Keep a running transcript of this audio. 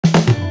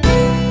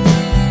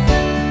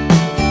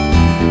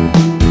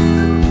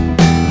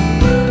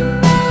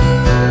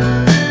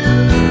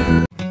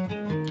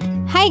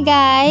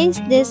Hi guys,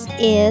 this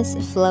is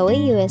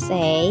Flowy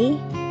USA.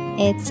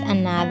 It's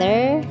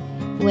another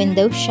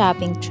window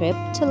shopping trip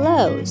to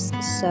Lowe's.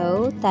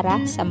 So,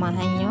 tara,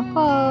 samahan niyo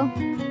ako.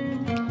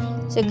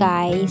 So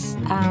guys,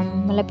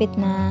 malapit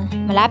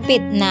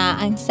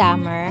na ang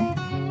summer.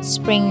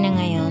 Spring na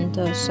ngayon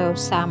to. So,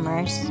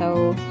 summer.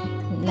 So,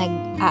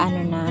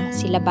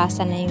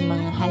 silabasan na yung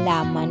mga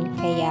halaman.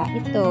 Kaya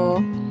ito,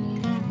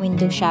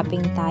 window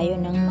shopping tayo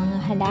ng mga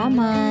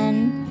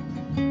halaman.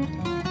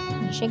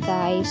 Siya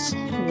guys,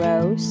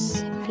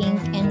 rose,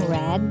 pink, and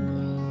red.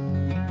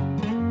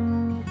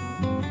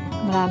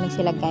 Marami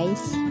sila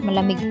guys.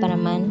 Malamig pa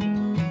naman.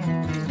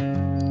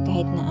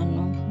 Kahit na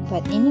ano.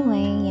 But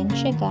anyway, yan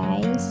siya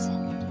guys.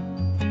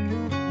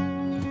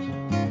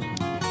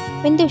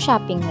 Window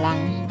shopping lang.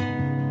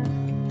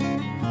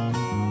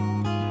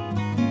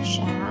 Yan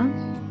siya.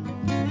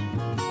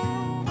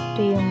 Ito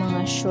yung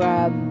mga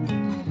shrub.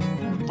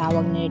 Ang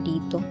tawag nila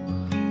dito.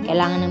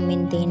 Kailangan ng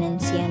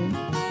maintenance yan.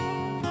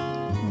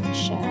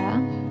 Siya.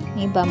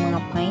 May iba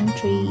mga pine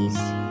trees.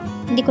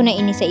 Hindi ko na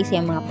inisa-isa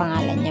yung mga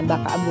pangalan niya.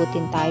 Baka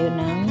abutin tayo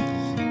ng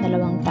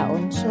 2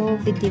 taon. So,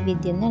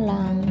 video na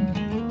lang.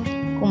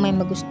 Kung may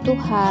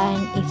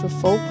magustuhan,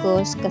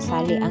 i-focus,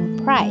 kasali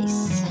ang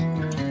price.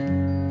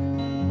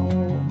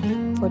 Oh,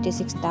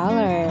 $46.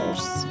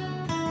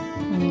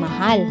 Ang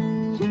mahal.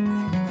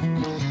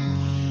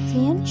 So,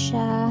 yan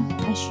siya.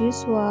 As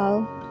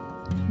usual.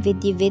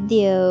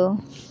 Video.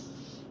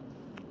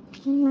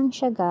 Yan lang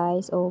siya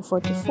guys. Oh,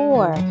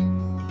 $44.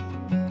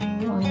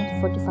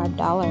 Almost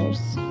 $45.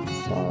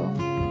 So,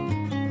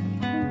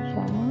 yan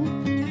siya.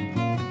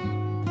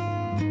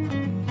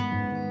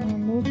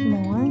 And there's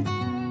more.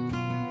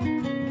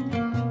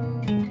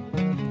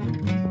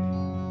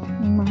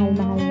 Ang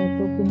mahal-mahal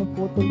nito.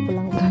 Pinuputol ko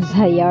lang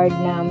sa yard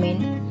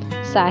namin.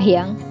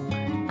 Sayang.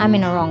 I'm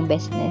in a wrong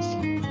business.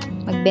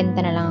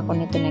 Magbenta na lang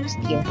ako nito next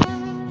year.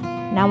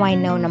 Now I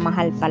know na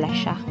mahal pala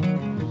siya.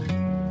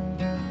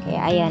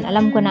 Kaya ayan,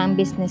 alam ko na ang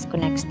business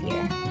ko next year.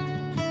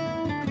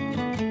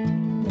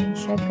 Ayan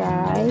siya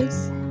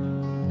guys.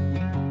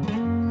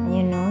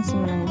 Ayan no,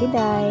 simanang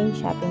biday.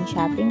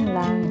 Shopping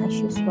lang. As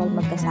usual,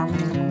 magkasama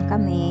naman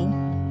kami.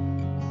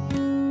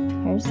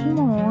 Here's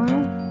more.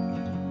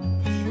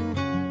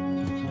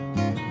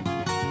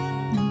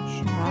 Ayan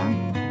siya.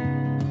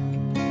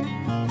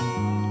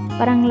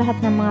 Parang lahat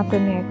ng mga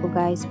premiere ko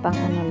guys, pang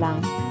ano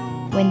lang,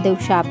 window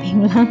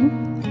shopping lang.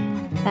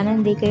 Sana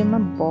hindi kayo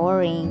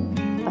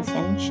ma-boring.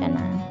 Pasensya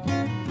na.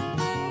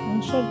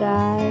 Ayan siya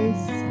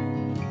guys.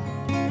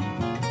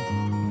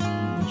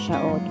 Ayan siya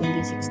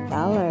 $26.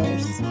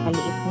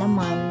 Kaliit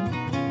naman.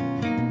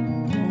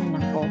 Ayan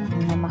ako.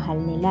 Ang mahal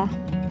nila.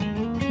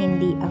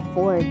 Hindi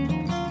afford.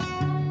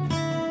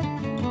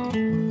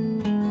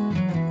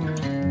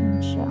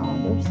 Ayan siya.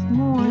 There's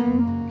more.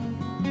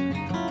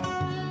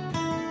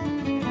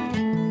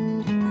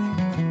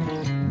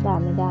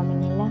 Dami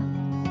nila.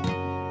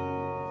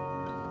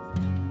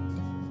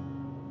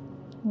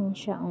 Ayan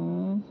siya,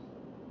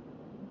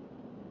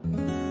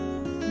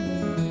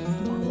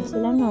 dami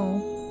sila, no?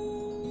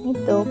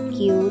 Ito,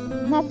 cute.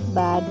 Not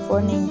bad.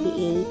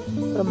 $4.98.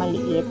 Pero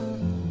maliit.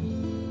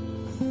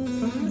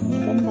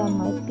 Ang ganda.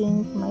 May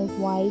pink, may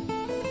white.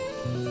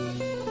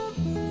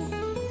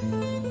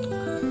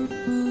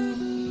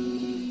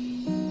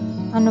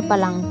 Ano pa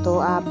lang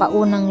to?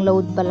 Paunang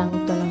load pa lang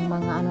to ng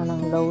mga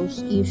ng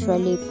Lowe's.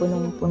 Usually,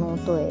 punong-puno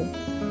to eh.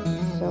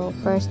 So,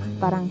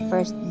 parang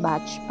first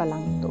batch pa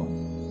lang to.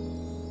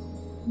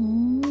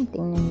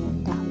 Tingnan nyo,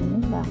 dami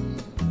nila.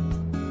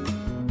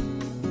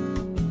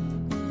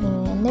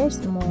 And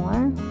there's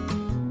more.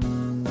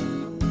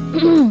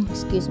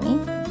 Excuse me.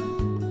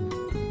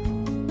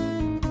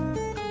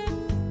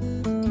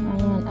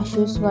 Ayan, as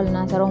usual,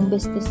 nasa wrong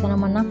business na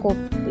naman ako.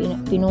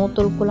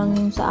 Pinutol ko lang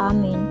yung sa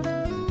amin.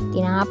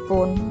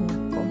 Tinapon.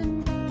 Nako.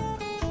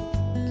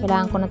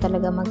 Kailangan ko na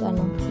talaga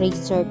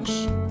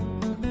research.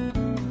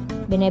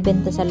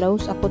 Binebenta sa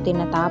Lowe's, ako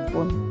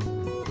tinatapon.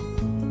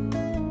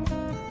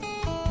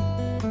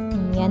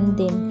 Yan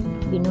din.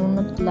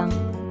 Binunot lang.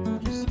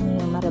 Diyos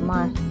niyo,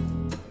 marimar.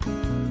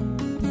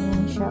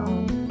 Yan siya,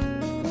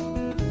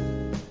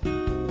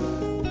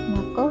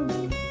 Nako.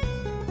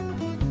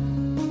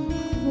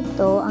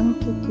 Ito, ang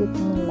cute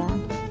nila.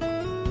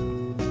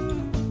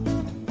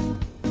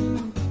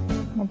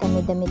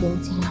 Madami-dami din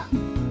sila.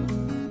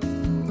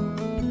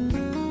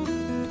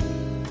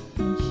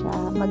 Yan siya.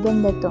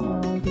 Maganda to,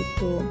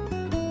 dito.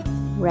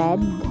 Red.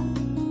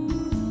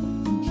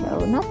 Yan siya,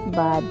 not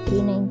bad.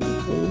 $3.98.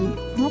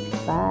 Not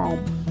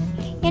bad.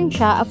 Yan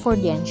siya.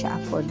 Afford yan siya.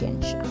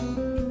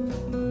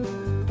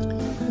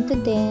 Ito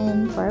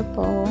din.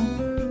 Purple.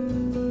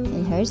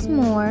 And here's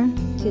more.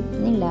 Cute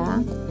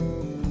nila.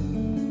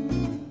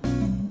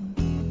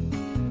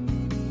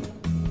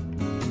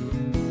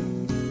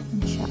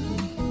 Yan siya.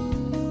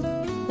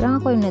 Parang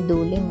ako yung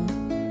naduling.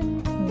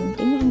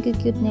 Tingnan ang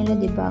cute nila,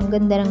 diba? Ang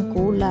ganda ng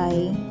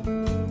kulay.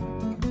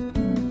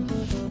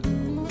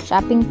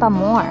 Shopping pa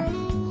more.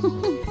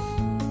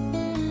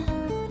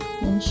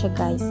 Yan siya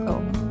guys.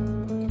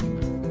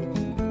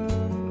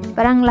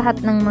 Parang lahat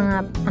ng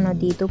mga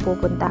dito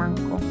pupuntahan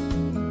ko.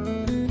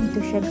 Ito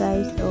siya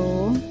guys,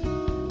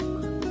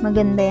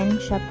 maganda yan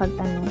siya pag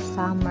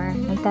summer.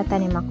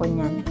 Nagtatanim ako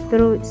niyan.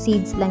 Pero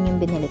seeds lang yung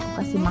binili ko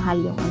kasi mahal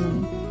yung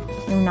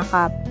yung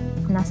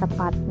nasa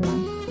pot na.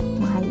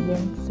 Mahal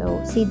yun. So,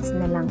 seeds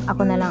na lang.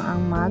 Ako na lang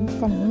ang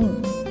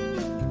magtanim.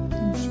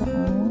 Yan siya,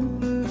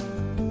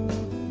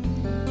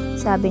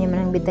 Sabi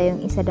naman ng bita yung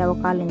isa daw,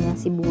 akala niya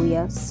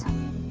sibuyas.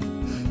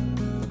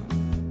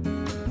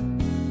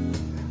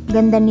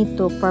 Ganda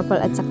nito,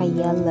 purple at saka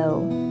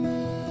yellow.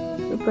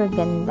 Super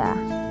ganda.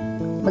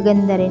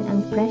 Maganda rin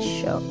ang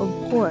presyo, of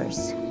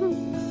course.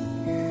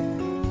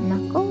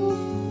 Nako.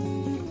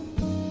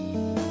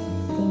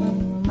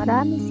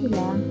 Marami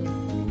sila.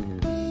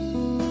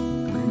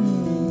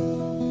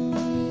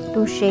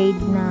 Two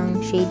shades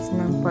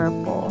ng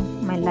purple.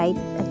 May light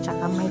at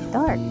saka may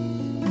dark.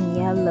 Ang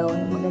yellow.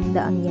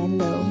 Maganda ang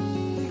yellow.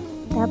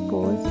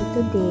 Tapos,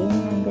 ito din.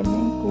 Ang ganda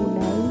ng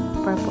kulay.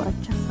 Purple at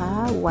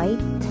saka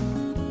white.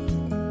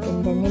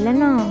 Ganda nila,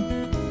 no?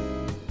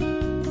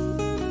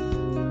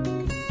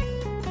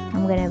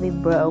 I'm gonna be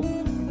broke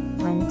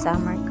when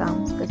summer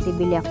comes kasi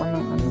bili ako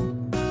ng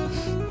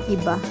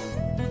iba.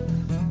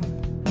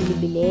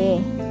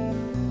 Bili.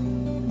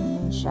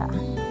 Ayan siya.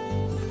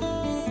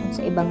 Sa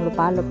ibang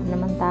lupalop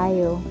naman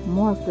tayo.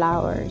 More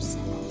flowers.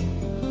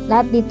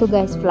 Lahat dito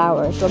guys,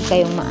 flowers. Huwag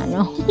kayong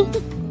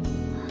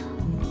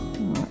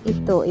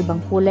Ito,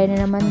 ibang kulay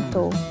na naman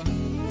to.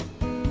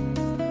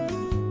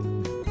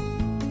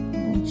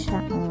 Ayan siya.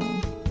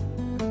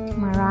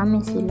 Marami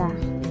sila.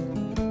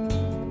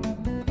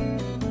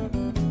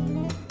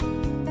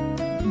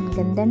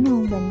 Ganda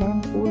no, ganda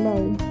ng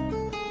kulay.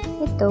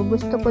 Ito,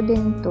 gusto ko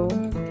din to.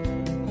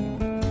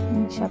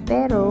 Yan siya,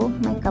 pero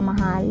may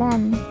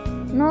kamahalan.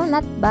 No,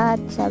 not bad.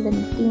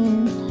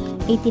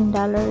 $18.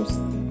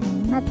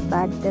 Not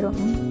bad, pero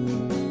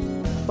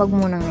wag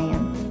muna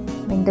ngayon.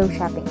 Window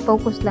shopping.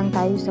 Focus lang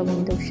tayo sa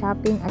window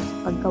shopping at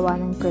sa paggawa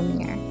ng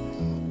premiere.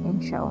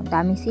 Yan siya,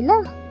 dami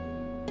sila.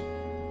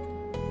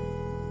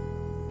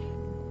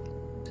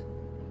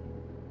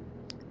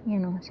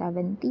 Yan o,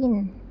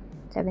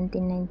 $17.98.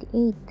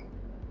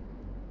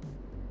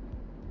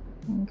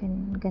 Ang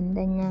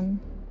ganda niyan.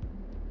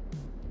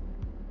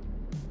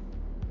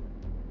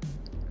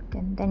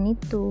 Ganda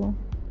nito.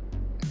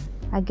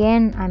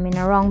 Again, I'm in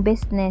a wrong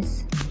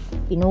business.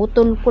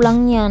 Pinutol ko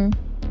lang yan.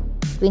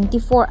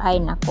 24. Ay,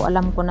 naku.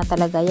 Alam ko na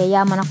talaga.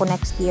 Yayaman ako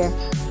next year.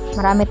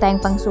 Marami tayong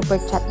pang super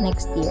chat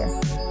next year.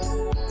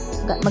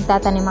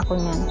 Magtatanim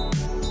ako niyan.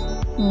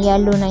 Yung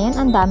yellow na yan,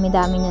 ang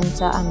dami-dami niyan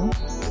sa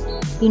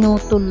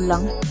pinutol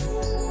lang.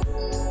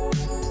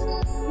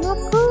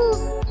 Naku.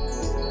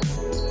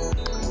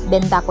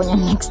 Benta ko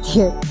niyan next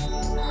year.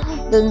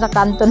 Doon sa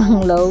kanto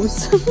ng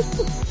Lowe's.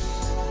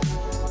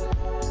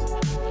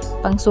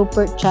 Pang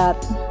super chat.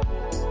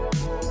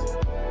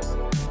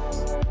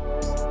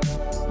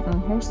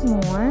 Here's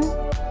more.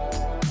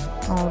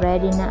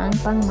 Ready na ang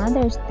pang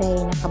Mother's Day.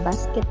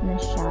 Nakabasket na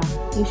siya.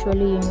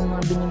 Usually, yun yung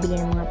mga binibili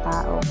ng mga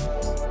tao.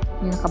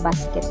 Yung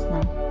nakabasket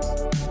na.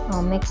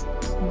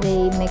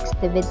 They mix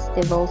the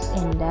vegetables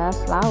and the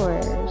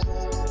flowers.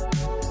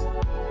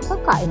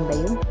 Kakain ba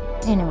yun?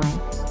 Anyway.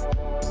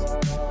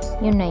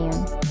 Yun na yun.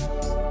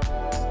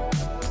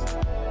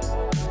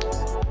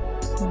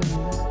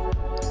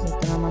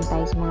 Dito naman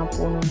tayo sa mga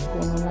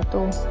punong-puno na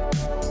to.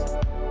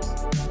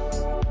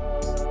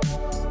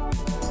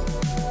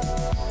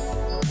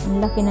 Ang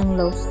laki ng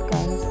Lowe's,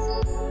 guys.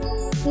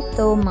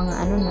 Ito, mga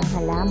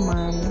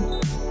halaman.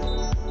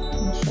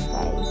 Ano siya,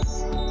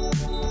 guys.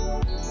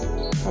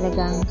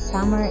 Talagang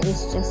summer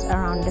is just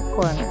around the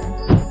corner.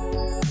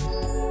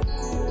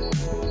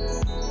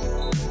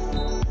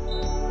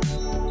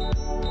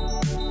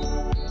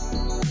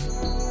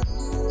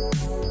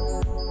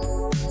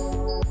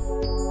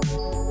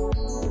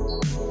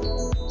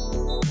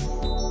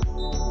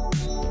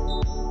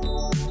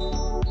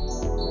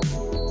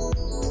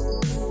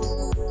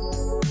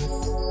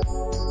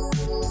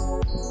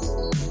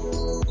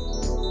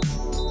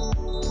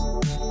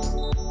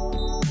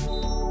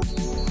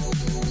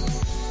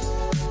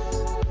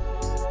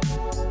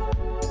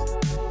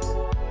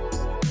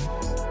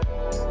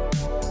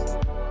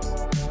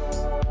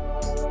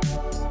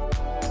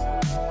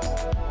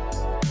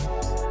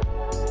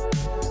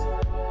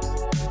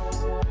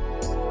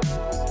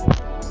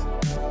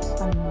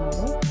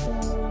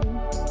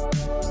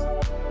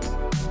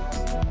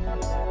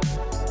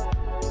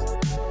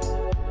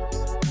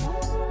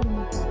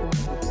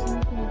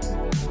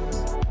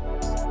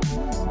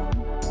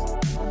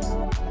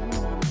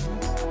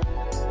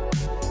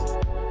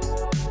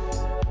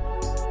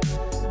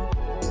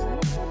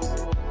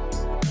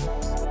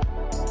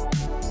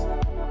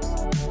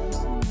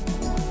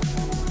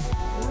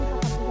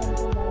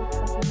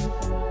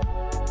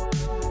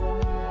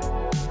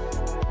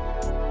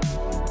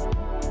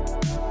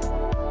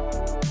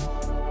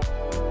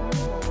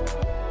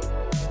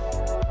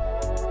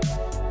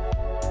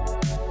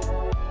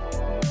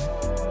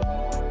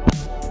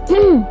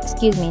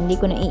 Excuse me, hindi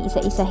ko na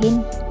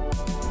iisa-isahin.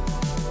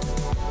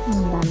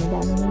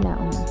 Dami-dami nila.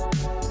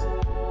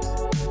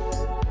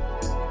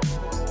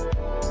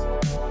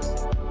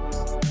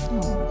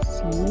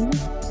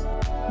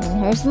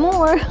 Here's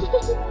more.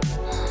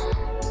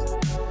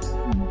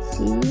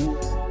 See?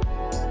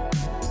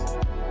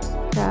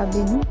 Grabe,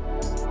 no?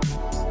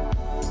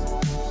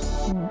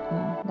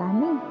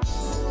 Dami.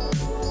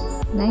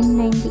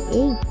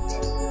 $9.98.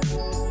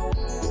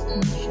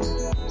 Ano siya?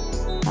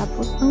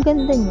 Tapos, ang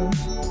ganda niya.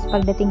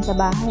 Pagdating sa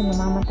bahay,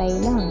 namamatay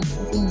lang.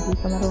 Kasi hindi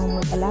ka marunong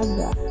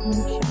mag-alaga.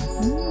 Ano siya?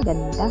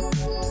 Ganda.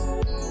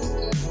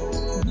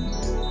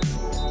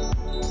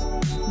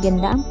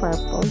 Ganda ang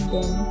purple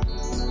din.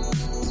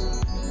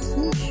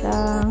 Ano siya?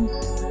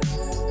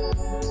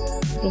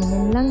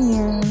 Ganyan lang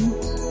yan.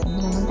 Ano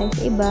naman tayo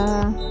sa iba.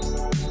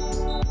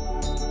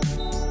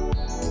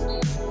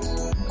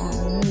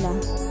 Dami nila.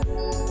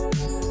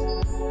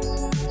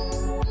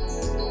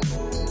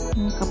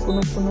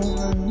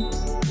 Kapuno-punuan.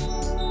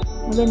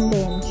 Maganda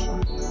yan siya.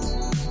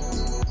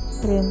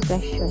 Pero yung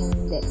presyo,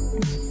 hindi.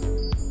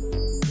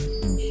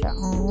 Yan siya,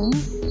 oh.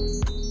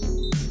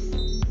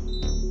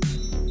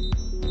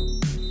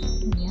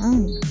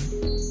 Yan.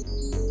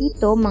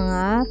 Dito,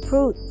 mga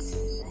fruits.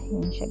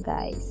 Yan siya,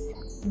 guys.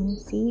 Yan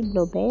si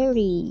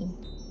blueberry.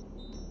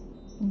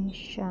 Yan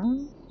siya.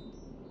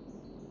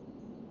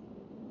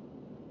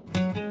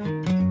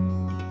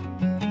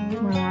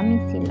 Marami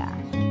sila.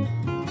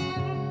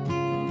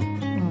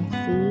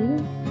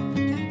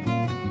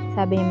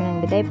 Sabi naman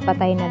ng biday,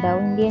 patay na daw.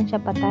 Hindi yan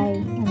siya patay.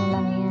 Ano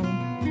lang yan.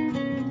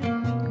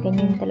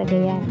 Ganyan talaga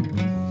yan.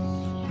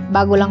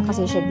 Bago lang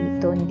kasi siya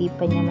dito. Hindi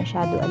pa niya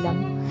masyado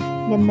alam.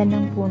 Ganda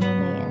ng puno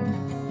na yan.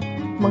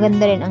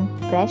 Maganda rin ang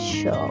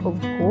presyo, of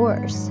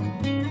course.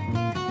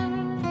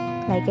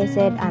 Like I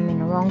said, I'm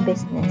in the wrong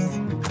business.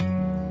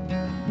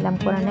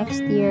 Alam ko na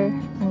next year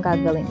ang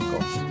gagawin ko.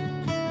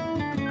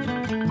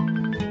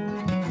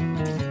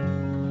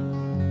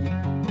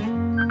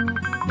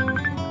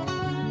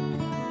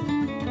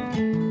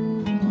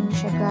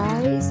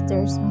 Guys,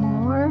 there's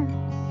more.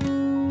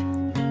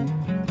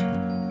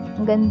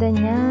 Ang ganda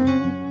niyan.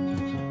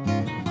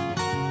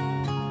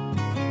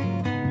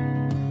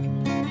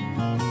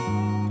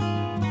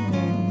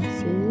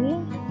 See?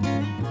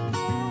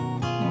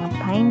 Mga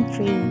pine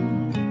tree.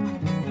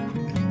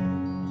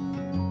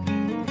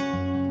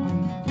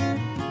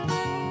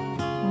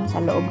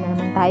 Sa loob na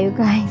naman tayo,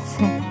 guys.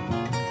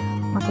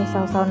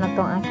 Makisaw-saw na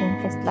tong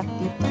aking festlak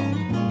dito.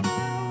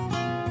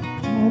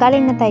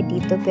 Galing na tayo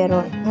dito,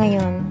 pero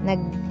ngayon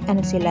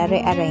ano sila,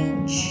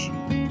 rearrange.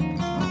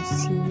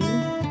 See?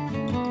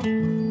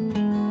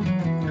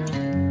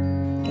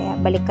 Kaya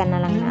balikan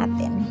na lang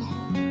natin.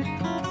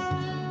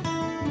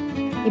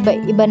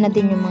 Iba na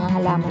din yung mga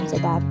halaman sa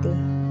dati.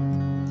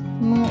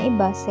 Yung mga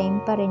iba,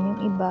 same pa rin.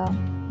 Yung iba,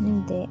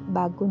 hindi,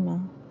 bago na.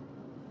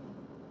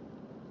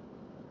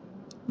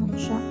 Ano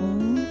siya?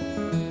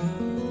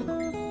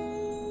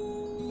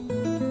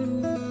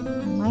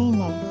 May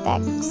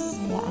nag-text.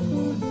 Yan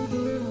yun.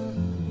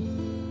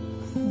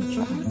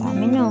 Ang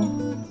dami, no?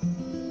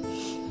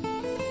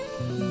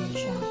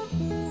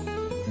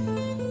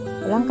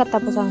 Walang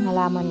katapusang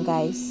halaman,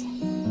 guys.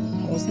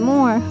 There's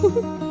more.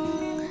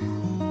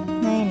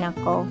 Ay,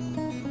 nako.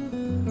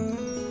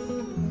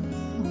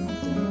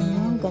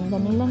 Ganda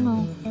nila,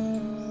 no?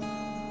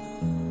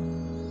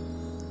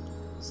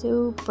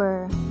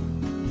 Super.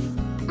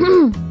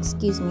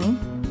 Excuse me.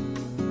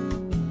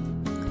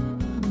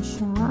 Ano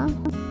siya?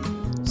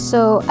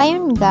 So,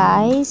 ayun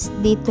guys,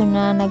 dito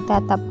na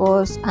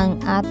nagtatapos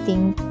ang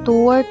ating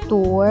tour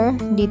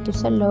dito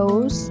sa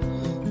Lowe's.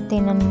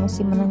 Tingnan mo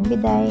si Manang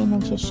Biday,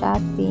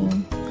 nagsha-shopping.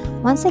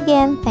 Once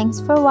again,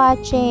 thanks for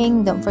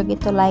watching. Don't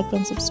forget to like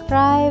and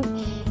subscribe.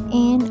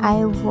 And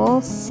I will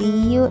see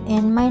you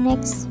in my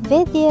next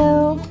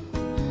video.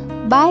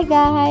 Bye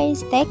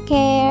guys, take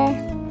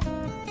care.